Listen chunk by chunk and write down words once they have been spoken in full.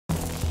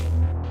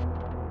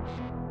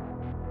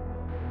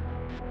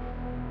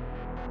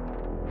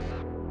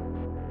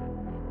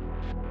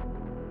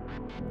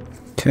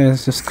Okay,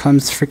 let's just climb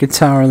this freaking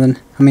tower then.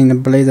 I mean the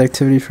blaze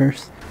activity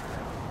first.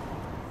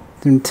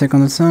 Then take on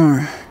the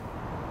tower.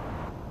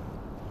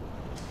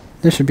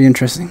 This should be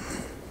interesting.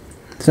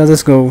 See how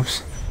this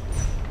goes.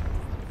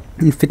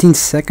 In 15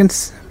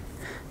 seconds?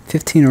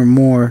 15 or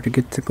more to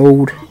get the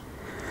gold.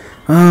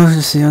 Oh, let's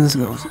just see how this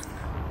goes.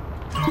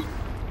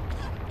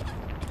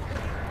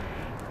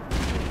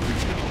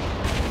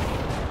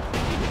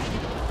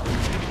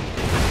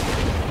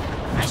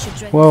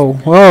 Whoa,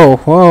 whoa,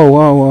 whoa,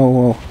 whoa, whoa,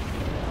 whoa.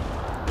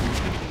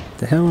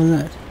 The hell was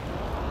that?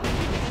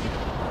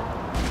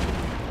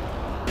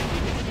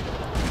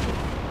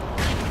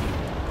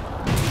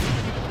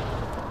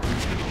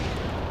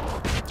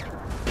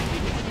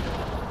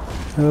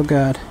 Oh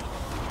god.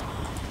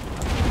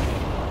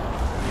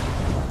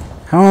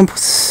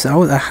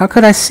 How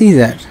could I see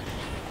that?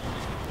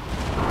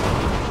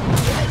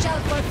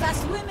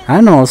 I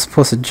know I was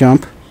supposed to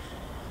jump.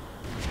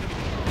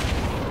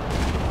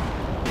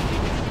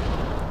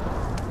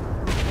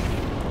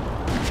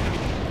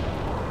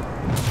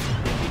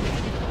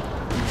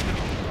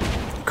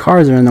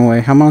 Cars are in the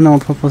way. How am I know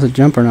if I'm supposed to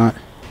jump or not?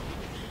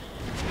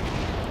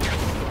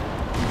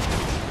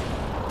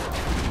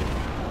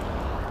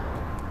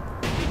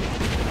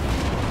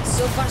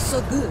 So far,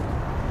 so good.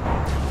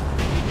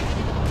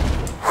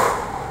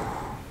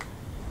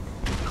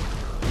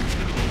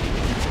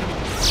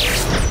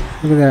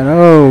 Look at that.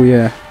 Oh,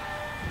 yeah.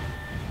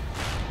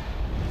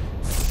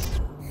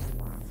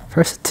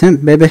 First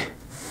attempt, baby.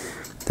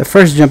 The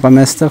first jump I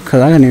messed up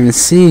because I didn't even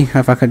see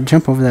if I could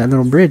jump over that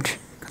little bridge.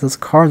 Because those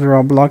cars were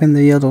all blocking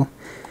the yellow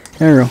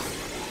arrow.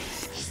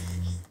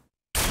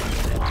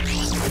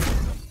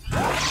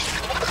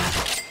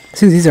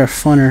 See, these are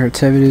funner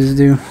activities to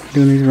do,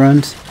 doing these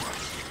runs.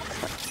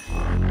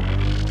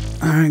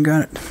 Alright,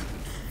 got it.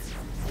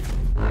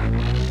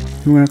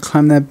 We're gonna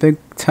climb that big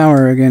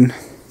tower again.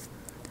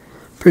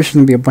 Pretty sure there's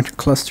gonna be a bunch of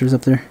clusters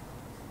up there.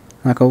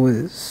 Like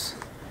always.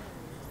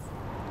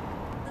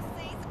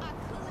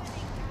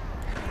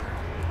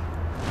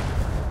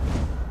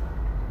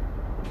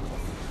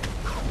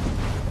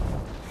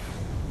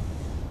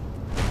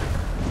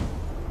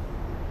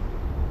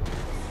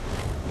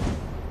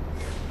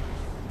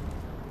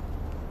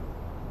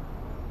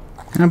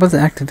 Am I about to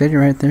activate it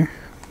right there?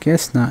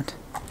 Guess not.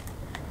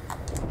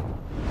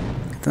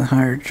 Get the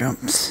higher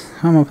jumps.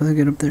 How am I supposed to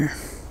get up there?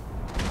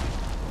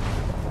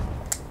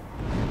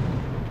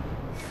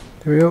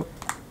 There we go.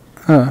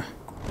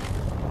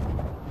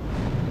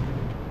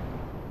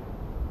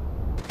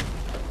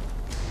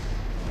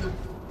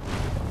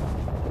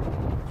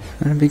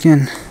 Let it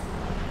begin.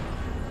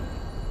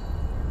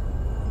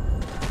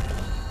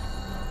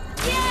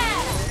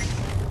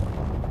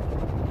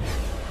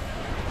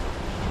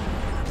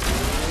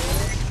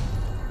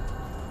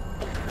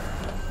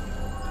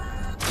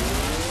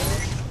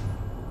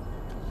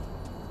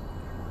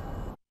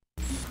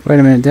 Wait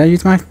a minute, did I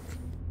use my...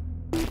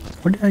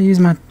 Where did I use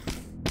my...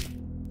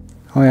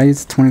 Oh yeah, I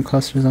used 20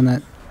 clusters on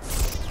that.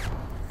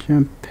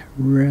 Jump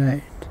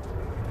right.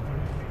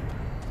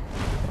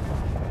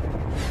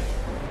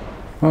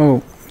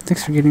 Whoa,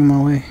 thanks for getting in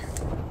my way.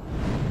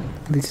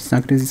 At least it's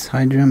not gonna do these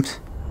high jumps.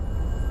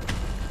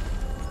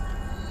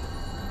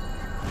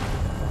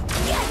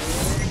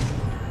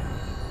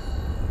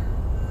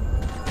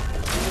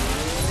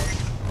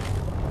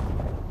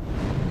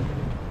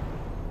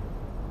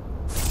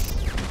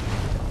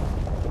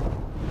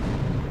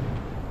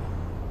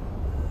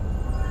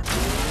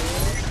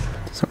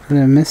 So what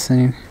did I miss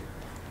anything?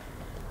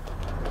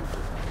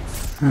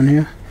 On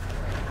here?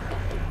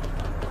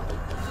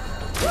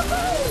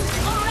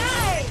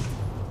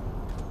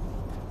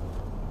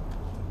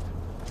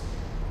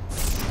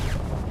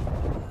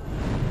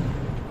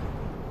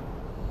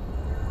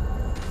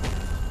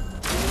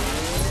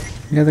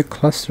 Any other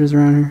clusters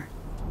around here?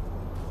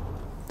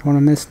 Don't want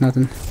to miss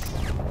nothing.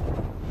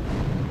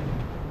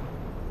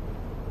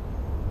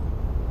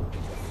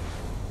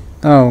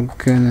 Oh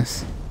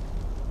goodness.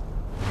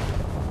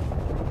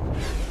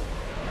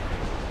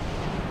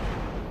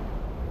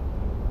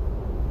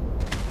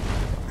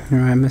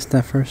 Alright, I missed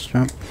that first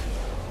jump.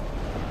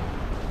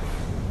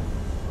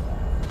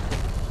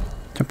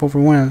 Jump over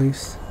one at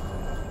least.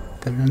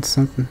 Better than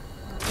something.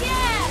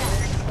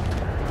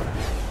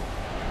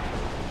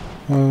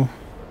 Whoa.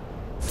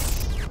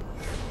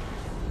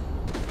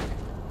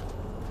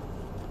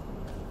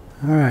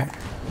 Alright.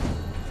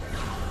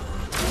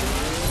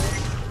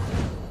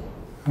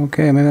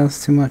 Okay, maybe that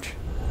was too much.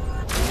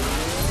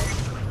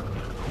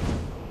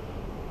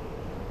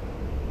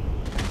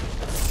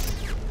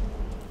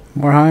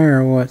 More higher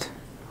or what?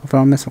 Hope I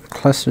don't miss some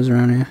clusters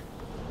around here.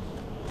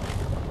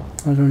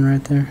 There's one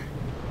right there.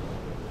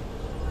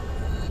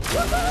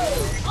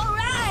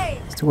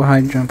 Let's do a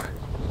high jump.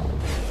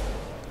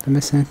 Did I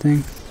miss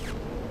anything?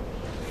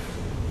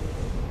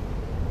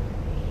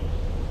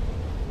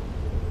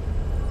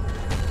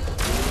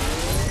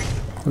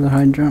 With a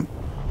high jump.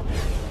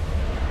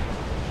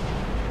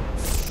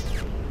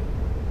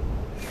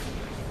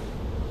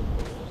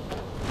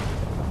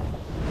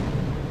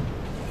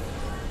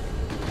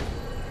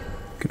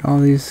 Get all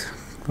these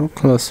little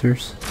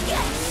clusters.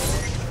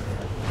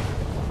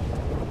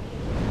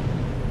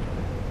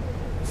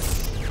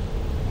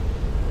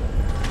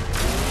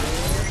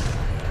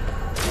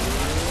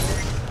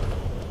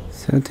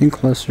 17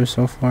 clusters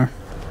so far.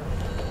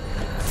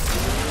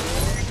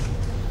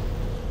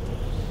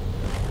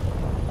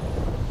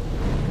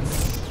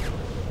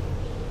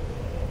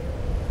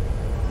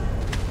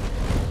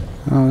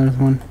 Oh, there's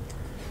one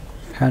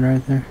pad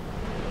right there.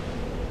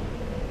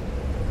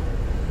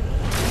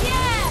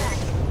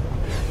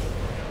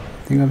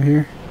 Thing up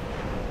here.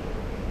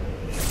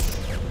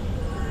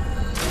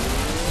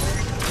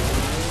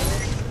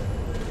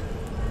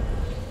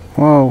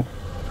 Whoa.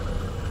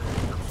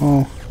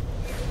 Oh.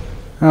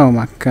 Oh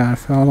my god, I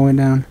fell all the way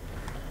down.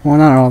 Well,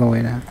 not all the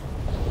way down.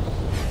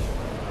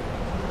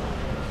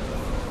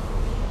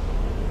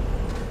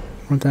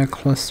 Where's that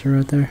cluster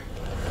right there?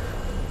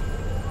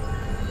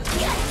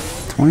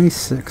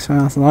 26.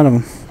 Wow, that's a lot of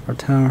them for a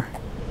tower.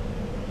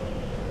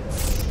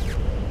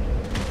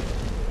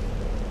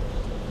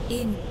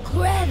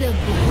 Incredible.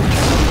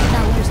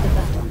 Now where's the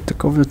battle?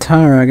 Took over the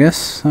tower, I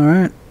guess.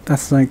 Alright.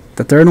 That's like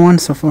the third one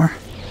so far.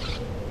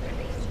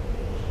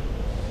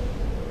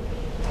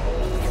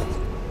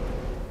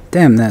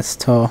 Damn, that's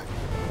tall.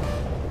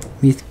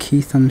 Meet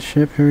Keith on the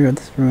ship. Here we go.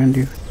 This is what we're gonna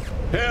do.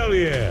 Hell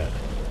yeah!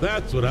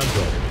 That's what I'm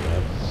talking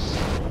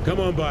about. Come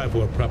on by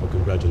for a proper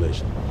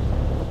congratulation.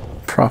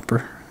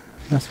 Proper.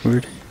 That's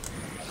weird.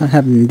 Not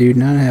happening, dude.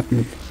 Not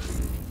happening.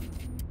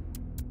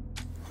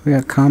 We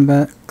got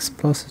combat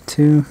explosive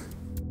 2.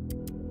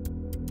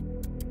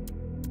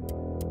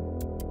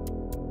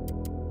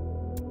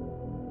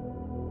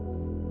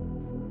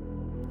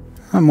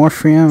 More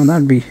free ammo.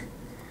 That'd be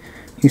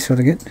useful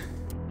to get.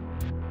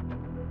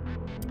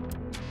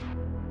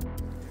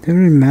 Doesn't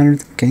really matter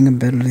the gang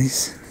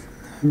abilities.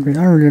 I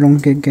really don't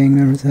get gang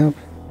members help.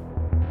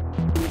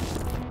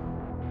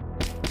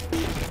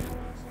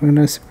 We're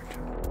gonna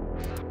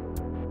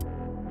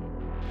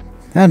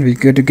That'd be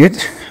good to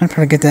get. I'd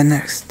probably get that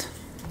next.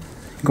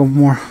 Go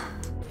more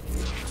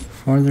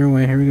farther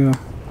away. Here we go.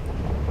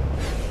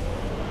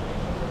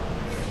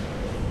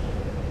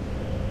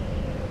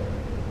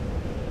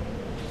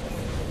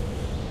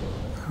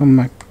 Oh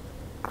my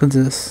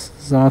goodness,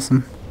 this is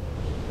awesome.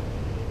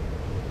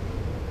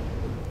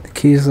 The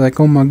key's like,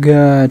 oh my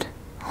god.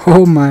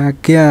 Oh my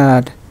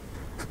god.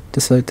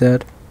 Just like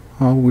that.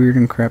 All weird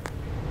and crap.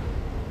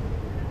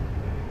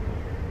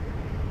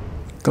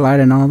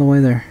 Gliding all the way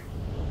there.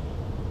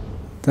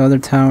 The other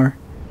tower.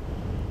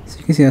 So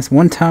you can see that's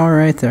one tower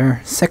right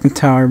there. Second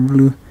tower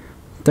blue.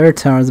 Third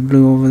tower is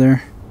blue over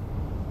there.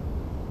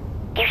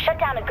 You shut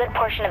down a good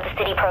portion of the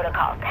city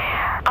protocol.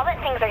 I'll bet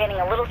things are getting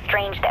a little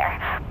strange there.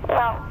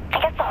 Well, I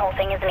guess the whole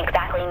thing isn't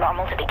exactly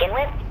normal to begin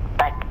with,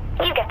 but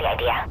you get the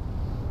idea.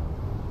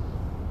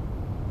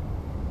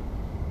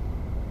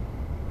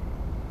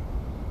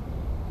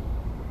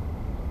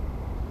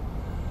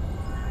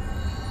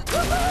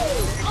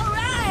 Woohoo! All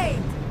right.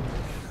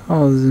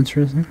 Oh, this is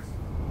interesting.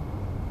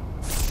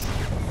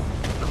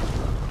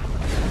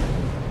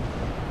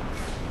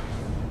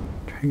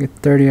 Try to get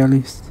 30 at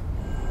least.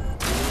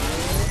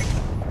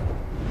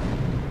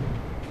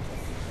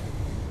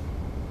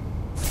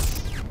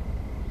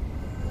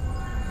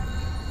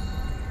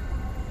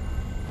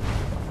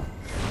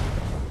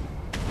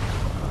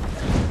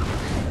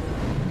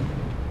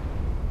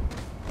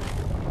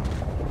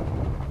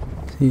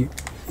 See.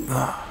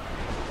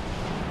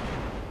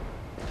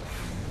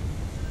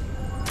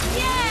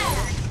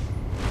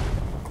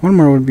 One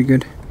more would be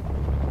good.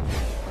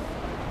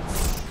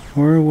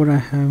 Where would I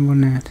have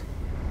one at?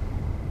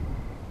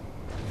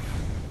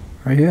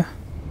 Right here?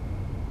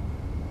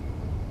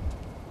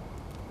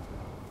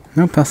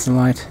 No, past the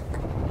light.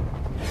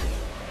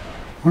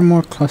 One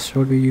more cluster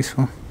would be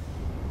useful.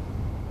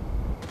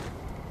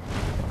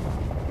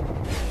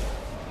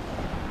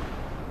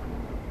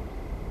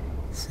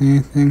 See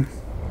anything?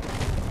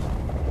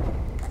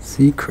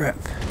 See crap.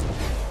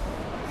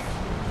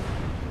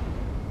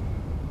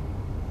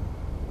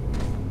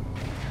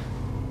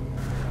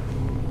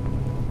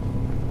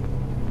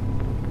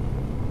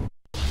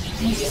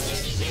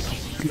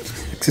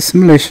 It's a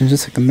simulation,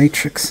 just like a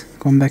matrix.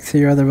 Going back to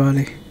your other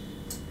body.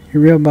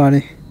 Your real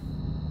body.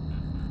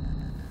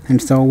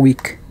 And it's all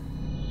weak.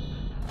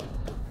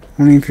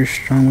 Only if you're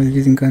strong with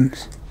using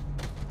guns.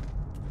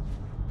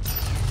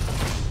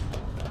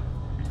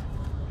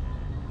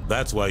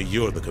 That's why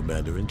you're the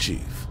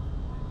commander-in-chief.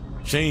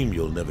 Shame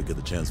you'll never get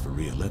the chance for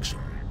re-election.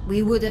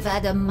 We would have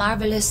had a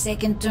marvelous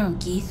second term,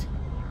 Keith.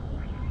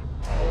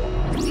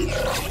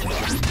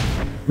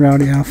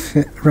 Rowdy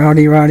outfit.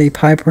 Rowdy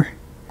Piper.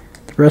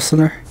 The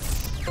wrestler.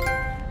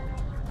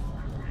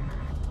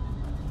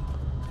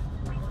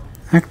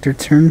 Actor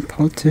turned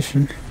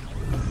politician.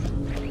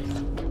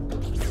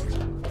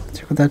 Let's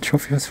see what that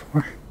trophy was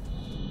for.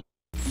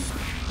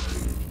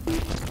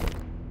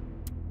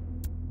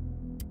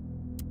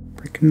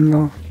 Breaking the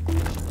law.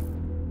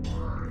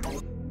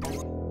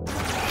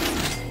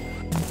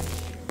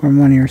 Or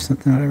money or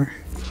something, whatever.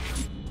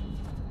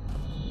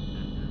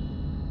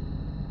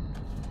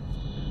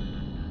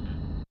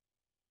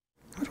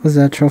 What was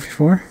that trophy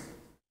for?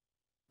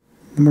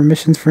 No more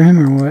missions for him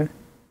or what?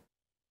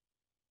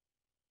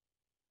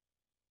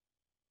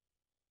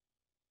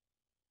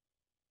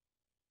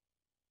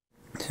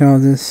 See all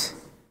this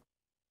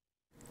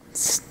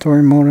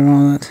Story mode and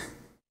all that.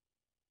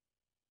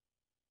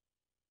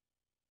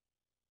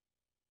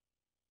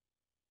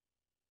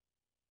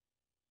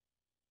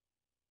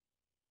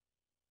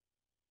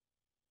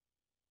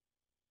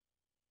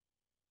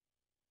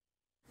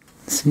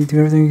 See, do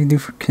everything you can do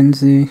for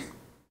Kinsey,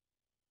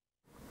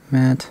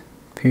 Matt,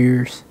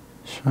 Pierce,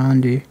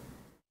 Shandi,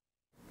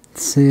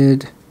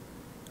 Sid,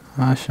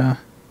 Asha,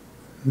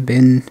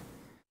 Ben.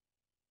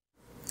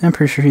 I'm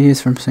pretty sure he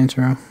is from Saints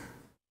Row.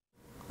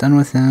 Done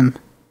with him.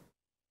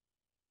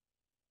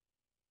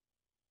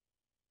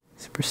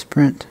 Super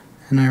Sprint,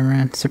 and I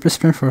ran. Super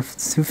Sprint for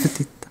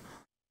 250.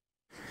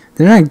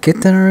 Did I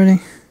get that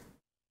already?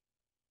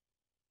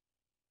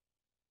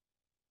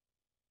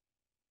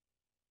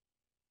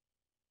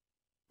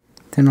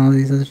 Then all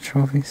these other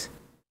trophies.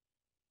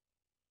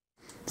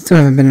 Still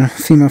haven't been a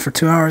female for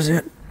 2 hours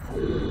yet.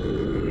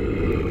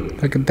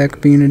 Look at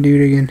Beck being a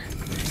dude again.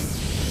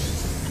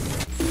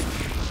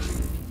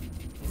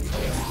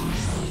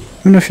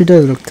 Even though she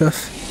does look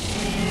tough.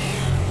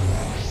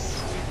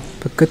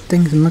 But good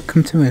things might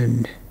come to an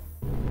end.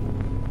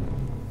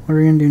 What are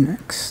we gonna do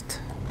next?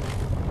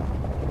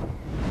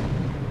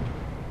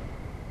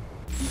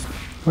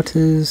 What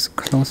is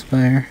close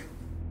by?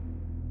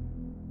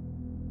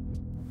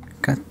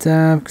 Got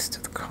that,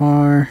 to the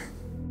car.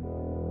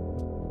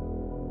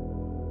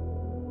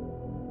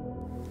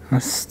 A lot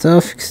of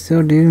stuff you can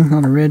still do, a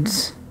lot of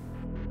reds.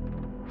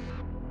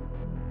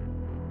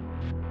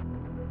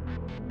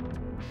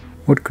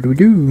 What could we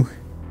do?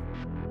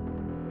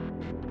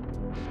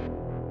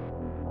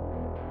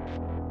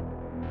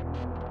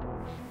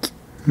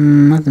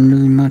 Nothing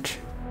really much.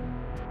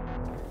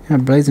 Yeah,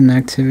 blazing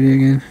activity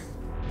again.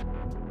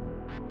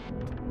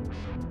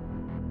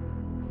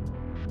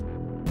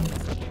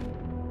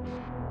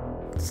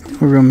 It's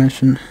no real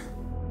mission.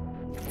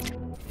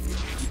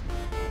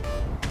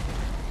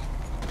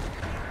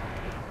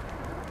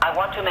 I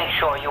want to make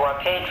sure you are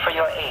paid for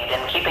your aid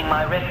in keeping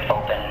my rift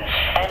open,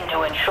 and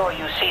to ensure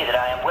you see that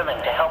I am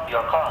willing to help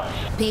your cause.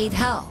 Paid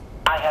how?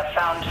 I have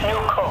found new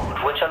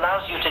code which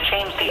allows you to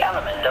change the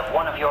element of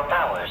one of your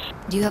powers.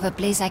 Do you have a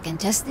place I can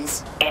test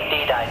this?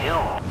 Indeed I do.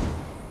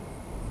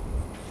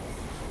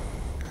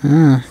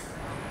 Ah.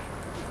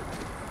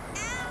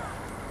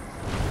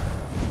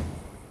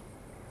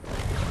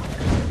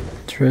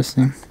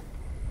 Interesting.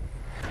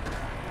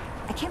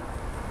 I can't.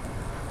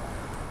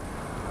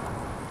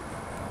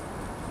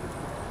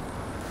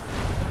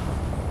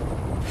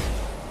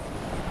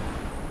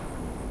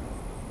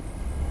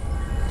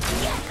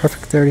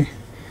 Perfect 30. I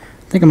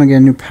think I'm gonna get a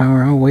new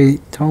power. I'll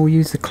wait. I'll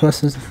use the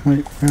clusters.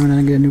 Wait for when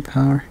I get a new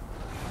power.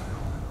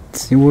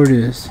 Let's see where it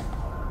is.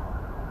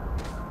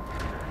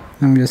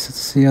 Then we just have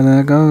to see how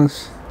that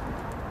goes.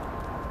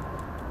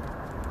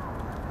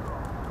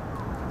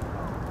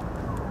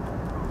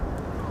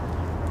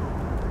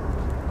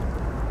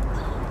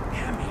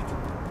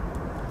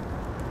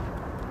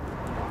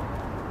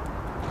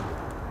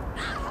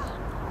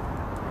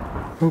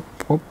 Oop,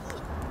 oop.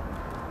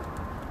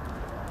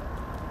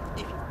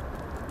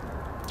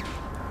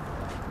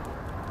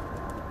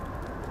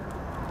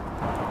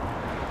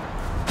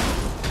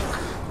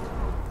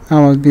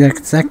 Oh, it'd be like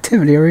this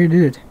activity. I already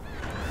did it.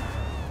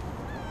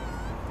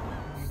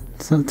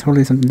 It's not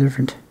totally something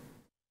different.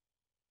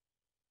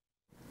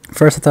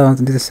 First, I thought I had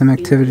to do the same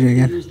activity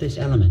again. To use this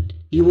element,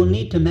 you will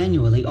need to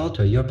manually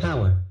alter your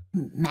power.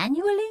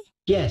 Manually?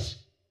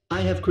 Yes,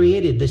 I have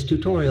created this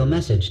tutorial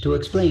message to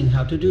explain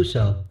how to do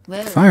so.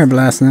 Well, Fire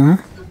blast now,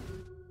 huh?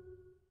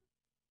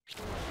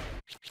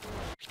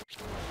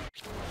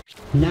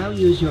 Now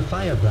use your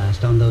fire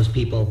blast on those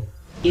people.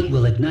 It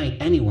will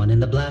ignite anyone in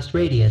the blast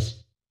radius.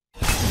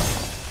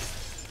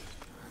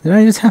 Did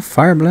I just have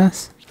fire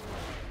blast?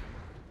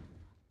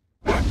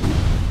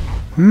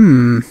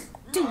 too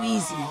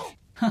easy.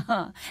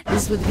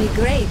 This would be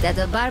great at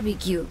a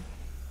barbecue.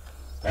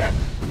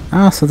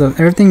 Ah, so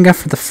everything you got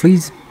for the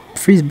freeze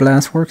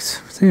blast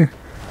works too.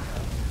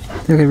 I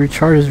think it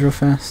recharges real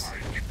fast.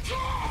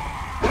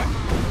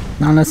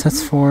 Not unless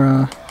that's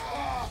for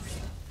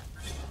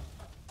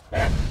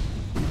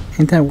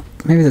ain't that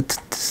maybe the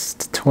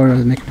tutorial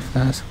is making it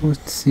fast.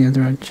 Let's see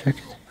after I check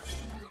it.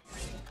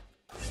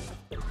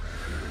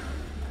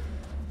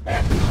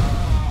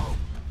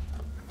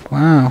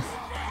 Wow.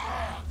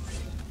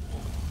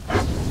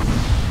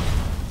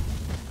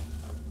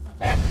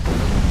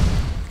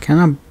 Can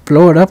I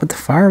blow it up with the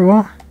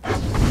fireball?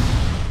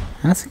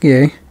 That's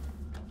gay.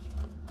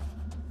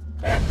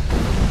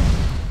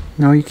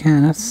 No, you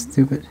can't. That's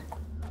stupid.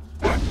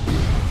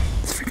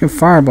 This freaking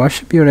fireball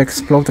should be able to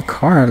explode the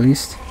car at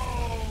least.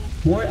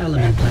 More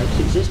element types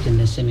exist in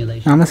this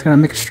simulation. Now let's gotta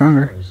make it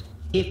stronger.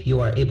 If you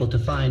are able to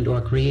find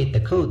or create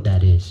the code,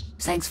 that is.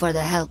 Thanks for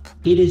the help.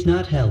 It is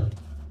not help,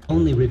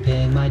 only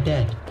repaying my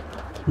debt.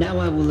 Now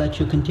I will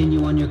let you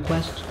continue on your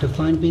quest to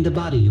find me the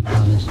body you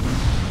promised.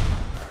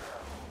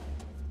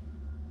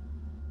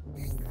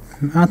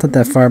 I thought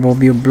that fireball would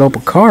be able to blow up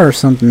a car or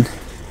something.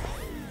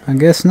 I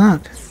guess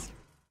not.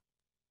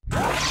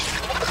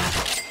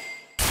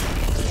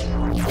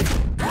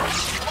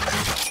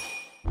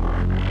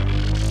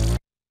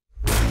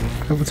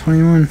 Level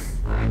 21.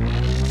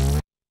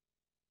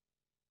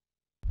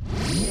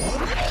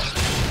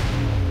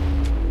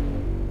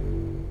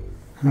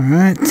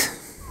 Alright.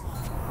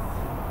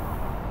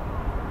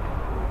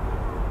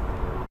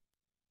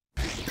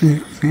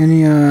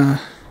 Any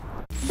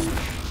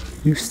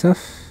new stuff?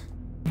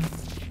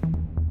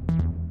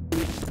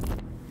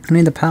 I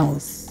need the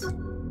pals.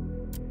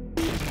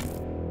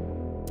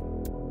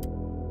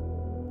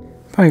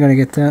 Probably gotta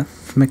get that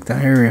to make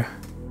that area.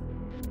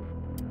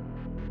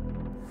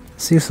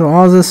 See, so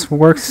all this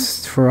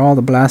works for all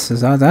the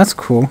blasters. Oh, that's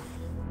cool.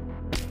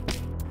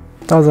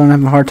 Thought I was gonna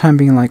have a hard time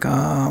being like,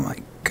 oh my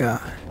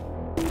god.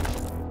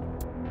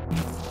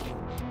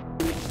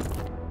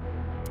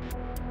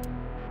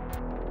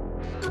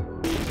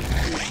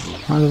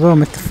 Might as well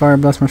make the fire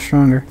blast more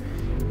stronger.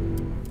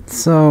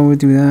 So we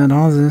do that.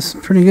 All this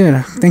pretty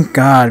good. Thank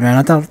God, man.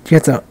 I thought you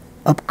had to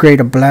upgrade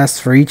a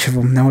blast for each of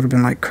them. That would have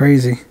been like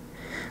crazy.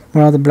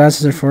 But all the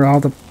blasters are for all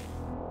the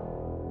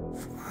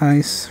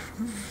ice,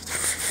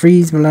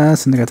 freeze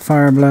blast, and they got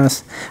fire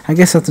blast. I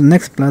guess that's the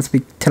next blast be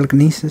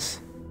telekinesis.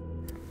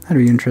 That'd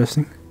be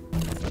interesting.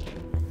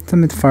 Let's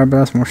make the fire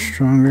blast more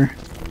stronger.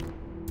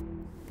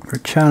 For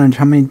challenge,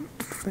 how many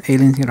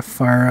aliens you gotta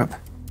fire up?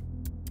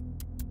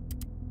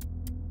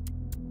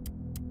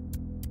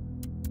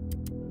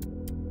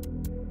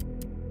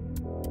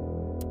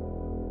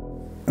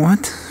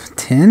 What?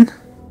 10?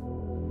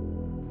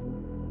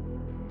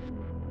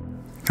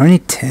 I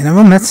need 10 of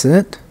them? That's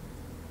it?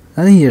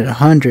 I think you need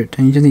 100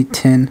 and you just need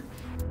 10.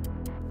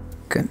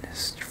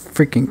 Goodness, you're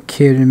freaking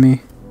kidding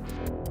me.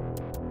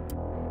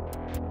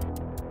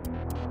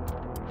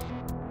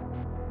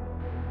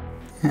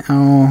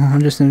 Oh, I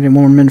just need 1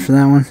 more minute for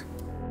that one.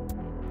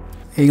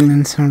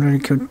 Aliens, I already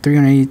killed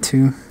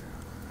 382.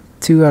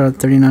 2 out of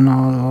 39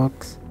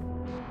 logs.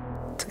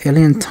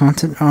 Alien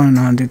taunted? Oh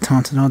no, I do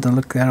taunted. I'll have to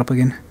look that up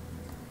again.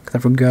 I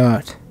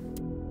forgot.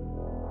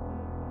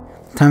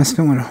 Time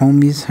spent with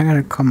homies. I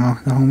gotta call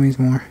the homies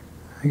more,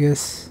 I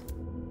guess.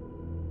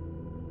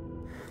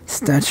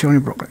 Statue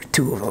only broke like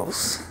 2 of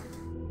those.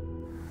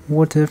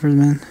 Whatever,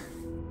 man.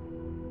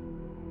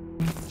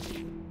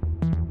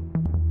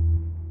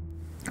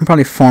 I'll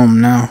probably farm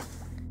them now.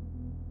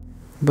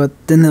 But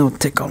then they'll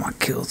take all my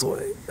kills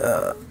away.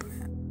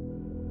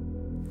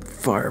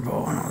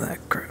 Fireball and all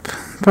that crap.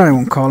 Probably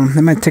won't call them.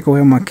 They might take away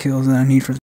all my kills that I need for